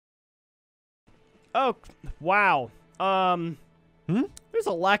Oh, wow. There's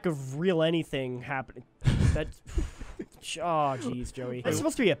a lack of real anything happening. That's... Oh, jeez, Joey. It's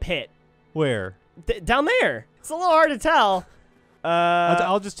supposed to be a pit. Where? Down there. It's a little hard to tell.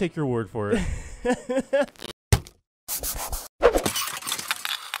 I'll just take your word for it.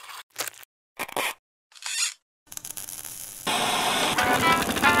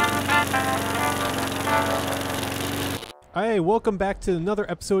 Hey, welcome back to another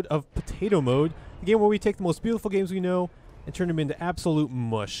episode of Potato Mode, the game where we take the most beautiful games we know and turn them into absolute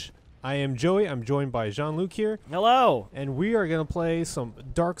mush. I am Joey, I'm joined by Jean-Luc here. Hello. And we are going to play some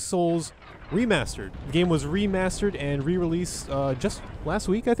Dark Souls Remastered. The game was remastered and re-released just last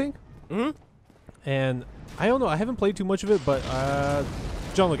week, I think. Mm-hmm. And I don't know, I haven't played too much of it, but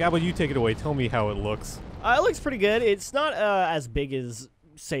Jean-Luc, how about you take it away? Tell me how it looks. It looks pretty good. It's not as big as,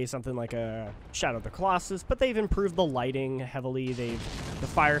 say, something like a Shadow of the Colossus, but they've improved the lighting heavily. The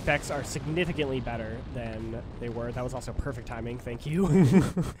fire effects are significantly better than they were. That was also perfect timing. Thank you.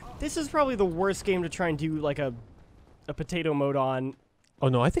 This is probably the worst game to try and do like a potato mode on. Oh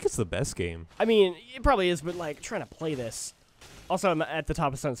no, I think it's the best game. I mean, it probably is, but like trying to play this. Also, I'm at the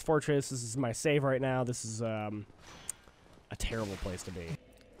top of Sun's Fortress. This is my save right now. This is a terrible place to be.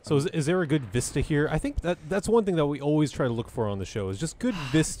 So is there a good vista here? I think that's one thing that we always try to look for on the show is just good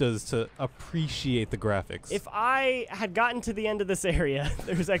vistas to appreciate the graphics. If I had gotten to the end of this area,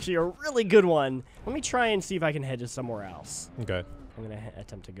 there's actually a really good one. Let me try and see if I can head to somewhere else. Okay. I'm going to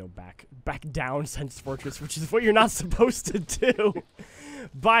attempt to go back down Sun's Fortress, which is what you're not supposed to do.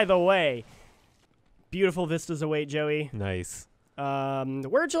 By the way, beautiful vistas await, Joey. Nice.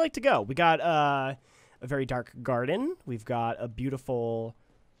 Where'd you like to go? We got a very dark garden. We've got a beautiful...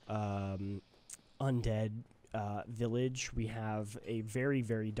 undead village. We have a very,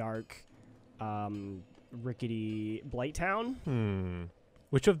 very dark, rickety blight town.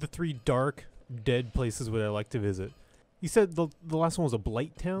 Which of the three dark, dead places would I like to visit? You said the last one was a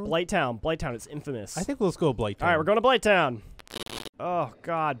blight town? Blight town. Blight town. It's infamous. I think let's go blight town. All right, we're going to blight town. Oh,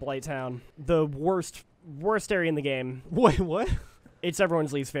 God, blight town. The worst area in the game. Wait, what? It's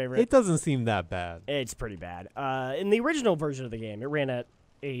everyone's least favorite. It doesn't seem that bad. It's pretty bad. In the original version of the game, it ran at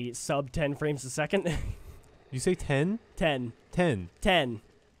a sub 10 frames a second. You say 10? 10. 10. 10.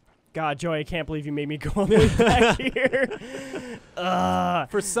 God, Joey, I can't believe you made me go all the way back here.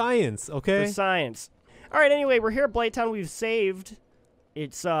 For science, okay? For science. All right, anyway, we're here at Blighttown. We've saved.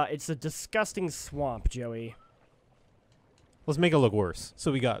 It's a disgusting swamp, Joey. Let's make it look worse.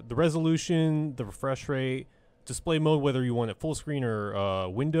 So we got the resolution, the refresh rate, display mode, whether you want it full screen or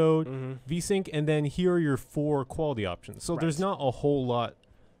windowed, VSync, and then here are your 4 quality options. So there's not a whole lot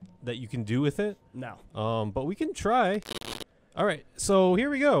that you can do with it. No. But we can try. All right, so here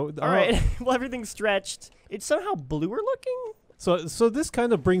we go. All right, well, everything's stretched. It's somehow bluer looking. So this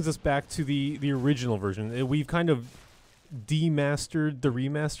kind of brings us back to the original version. We've kind of demastered the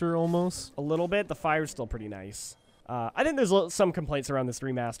remaster almost. A little bit. The fire's still pretty nice. I think there's some complaints around this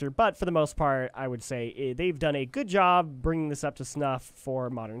remaster, but for the most part, I would say they've done a good job bringing this up to snuff for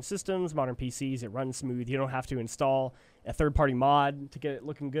modern systems, modern PCs. It runs smooth. You don't have to install a third-party mod to get it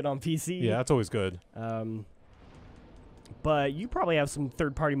looking good on PC. Yeah, that's always good. But you probably have some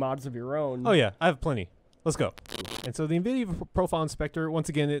third-party mods of your own. Oh, yeah. I have plenty. Let's go. And so the NVIDIA Profile Inspector, once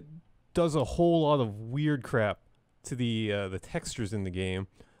again, it does a whole lot of weird crap to the textures in the game.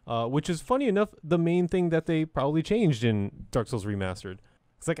 Which is funny enough, the main thing that they probably changed in Dark Souls Remastered.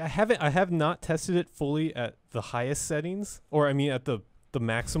 It's like I have not tested it fully at the highest settings, or I mean at the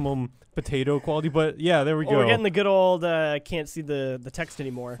maximum potato quality. But yeah, there we go. We're getting the good old can't see the text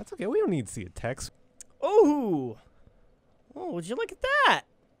anymore. That's okay. We don't need to see a text. Oh, would you look at that?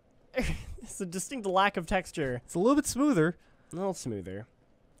 It's a distinct lack of texture. It's a little bit smoother. A little smoother.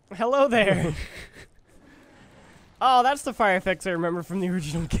 Hello there. Oh, that's the fire effects I remember from the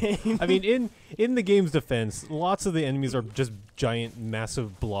original game. I mean, in the game's defense, lots of the enemies are just giant,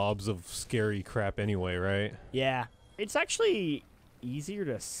 massive blobs of scary crap anyway, right? Yeah. It's actually easier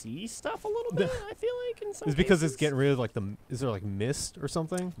to see stuff a little bit, I feel like, in some It's because cases. it's getting rid of, like, is there, like, mist or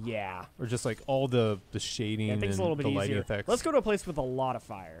something? Yeah. Or just, like, all the shading and it's a little bit the lighting easier. effects? Let's go to a place with a lot of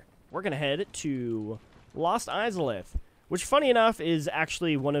fire. We're going to head to Lost Izalith, which, funny enough, is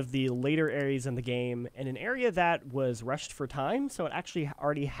actually one of the later areas in the game, and an area that was rushed for time, so it actually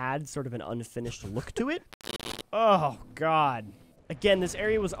already had sort of an unfinished look to it. Oh, God. Again, this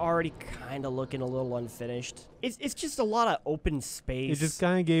area was already kind of looking a little unfinished. It's just a lot of open space. It just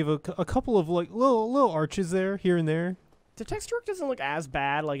kind of gave a couple of, like, little arches there, here and there. The texture work doesn't look as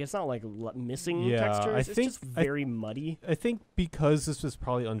bad. Like, it's not, like, missing textures. It's just very muddy. I think because this was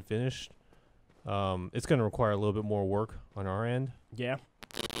probably unfinished, it's going to require a little bit more work on our end. Yeah.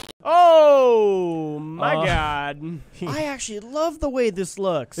 Oh my god. I actually love the way this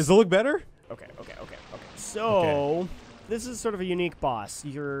looks. Does it look better? Okay. So, this is sort of a unique boss.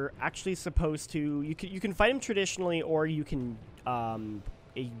 You're actually supposed to... You can fight him traditionally, or you can turn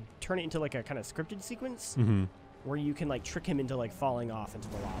it into like a kind of scripted sequence. Mm-hmm. Where you can like trick him into like falling off into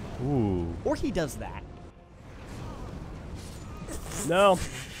the lava. Ooh. Or he does that. No. All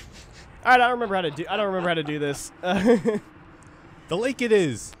right, I don't remember how to do this. The lake it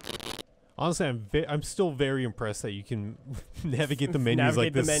is. Honestly, I'm still very impressed that you can navigate the menus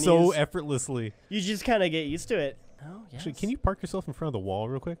like this so effortlessly. You just kind of get used to it. Oh, yes. Actually, can you park yourself in front of the wall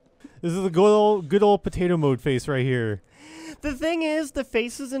real quick? This is the good old potato mode face right here. The thing is, the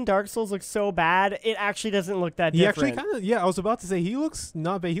faces in Dark Souls look so bad, it actually doesn't look that different. He actually kind of, yeah, I was about to say, he looks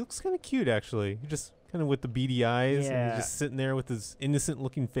not bad. He looks kind of cute, actually. Just kind of with the beady eyes, and he's just sitting there with his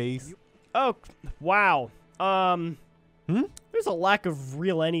innocent-looking face. Oh, wow. There's a lack of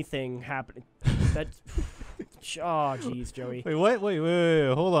real anything happening. That's... oh, jeez, Joey. Wait, what?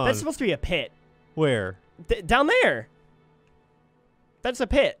 Wait, hold on. That's supposed to be a pit. Where? Down there. That's a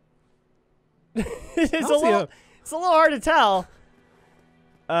pit. It's a little hard to tell.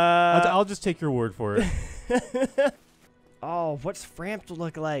 I'll just take your word for it. Oh, what's Framp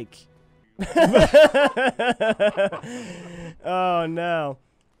look like? Oh, no.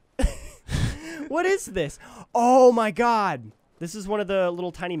 What is this? Oh, my God. This is one of the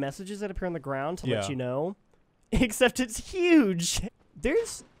little tiny messages that appear on the ground to let you know. Except it's huge.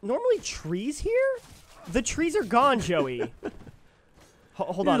 There's normally trees here? The trees are gone, Joey.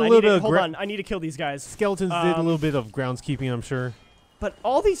 Hold on. I need to kill these guys. Skeletons did a little bit of groundskeeping, I'm sure. But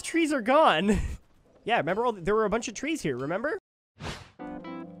all these trees are gone. Yeah, remember there were a bunch of trees here, remember?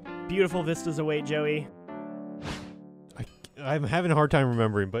 Beautiful vistas await, Joey. I'm having a hard time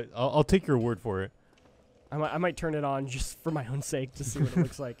remembering, but I'll take your word for it. I might turn it on just for my own sake to see what it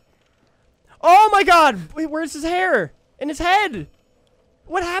looks like. Oh my god! Wait, where's his hair? And his head?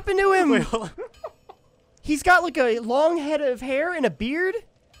 What happened to him? Wait, hold on. He's got like a long head of hair and a beard?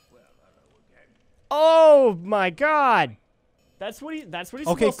 Oh my god! That's what he's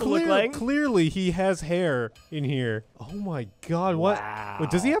supposed to look like. Clearly he has hair in here. Oh my god, what? Wow. Wait,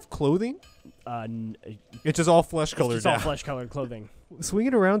 does he have clothing? It's just all flesh colored. It's just all flesh colored clothing. Swing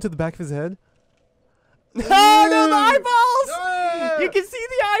it around to the back of his head. Oh no, the eyeballs! You can see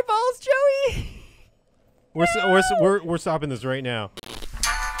the eyeballs, Joey. We're stopping this right now.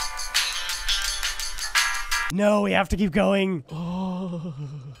 No, we have to keep going.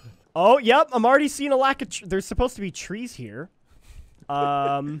 Oh, yep. I'm already seeing a lack of. There's supposed to be trees here.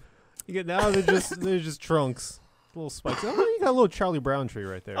 Now they're just trunks, little spikes. Oh, you got a little Charlie Brown tree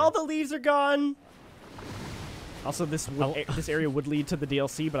right there. All the leaves are gone. Also, this area would lead to the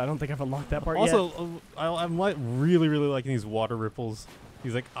DLC, but I don't think I've unlocked that part yet. Also, I'm really liking these water ripples.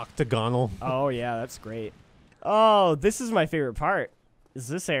 These like octagonal. Oh yeah, that's great. Oh, this is my favorite part. Is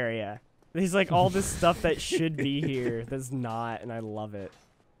this area? There's like all this stuff that should be here that's not, and I love it.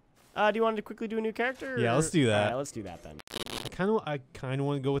 Do you want to quickly do a new character? Yeah, let's do that. All right, let's do that then. I kind of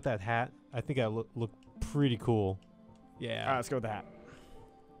want to go with that hat. I think I look pretty cool. Yeah. All right, let's go with the hat.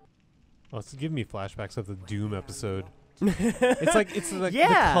 Oh, it's giving me flashbacks of the Doom episode. it's like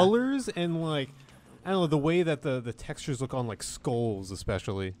the colors and like I don't know the way that the textures look on like skulls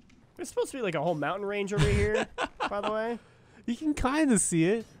especially. There's supposed to be like a whole mountain range over here, by the way. You can kind of see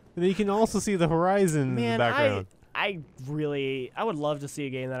it, and then you can also see the horizon in the background. I would love to see a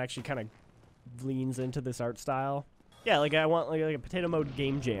game that actually kind of leans into this art style. Yeah, like I want like a potato mode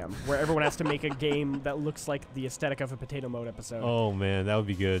game jam where everyone has to make a game that looks like the aesthetic of a potato mode episode. Oh man, that would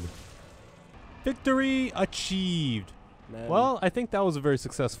be good. Victory achieved. Well, I think that was a very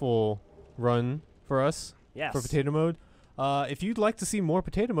successful run for us for potato mode. If you'd like to see more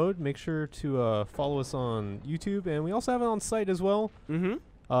potato mode, make sure to follow us on YouTube, and we also have it on site as well. Mm-hmm.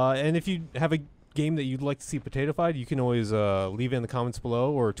 And if you have a game that you'd like to see potatofied, you can always leave it in the comments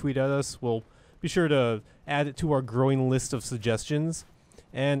below or tweet at us. We'll be sure to add it to our growing list of suggestions.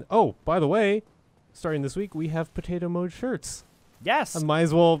 And oh, by the way, starting this week, we have potato mode shirts. Yes. I might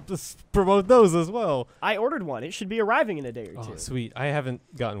as well just promote those as well. I ordered one. It should be arriving in a day or two. Oh, sweet. I haven't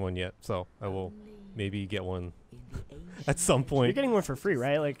gotten one yet, so I will maybe get one at some point. You're getting one for free,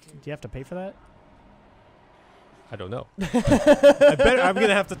 right? Like, do you have to pay for that? I don't know. I'm going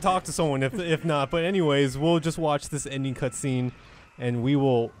to have to talk to someone if not. But anyways, we'll just watch this ending cutscene, and we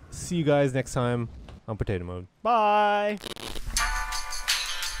will see you guys next time on Potato Mode. Bye.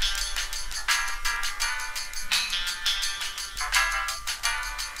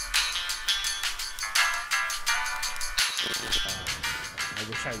 I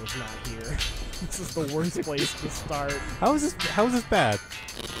wish I was not here. This is the worst place to start. How is this bad?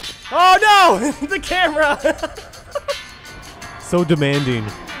 Oh no! The camera! So demanding.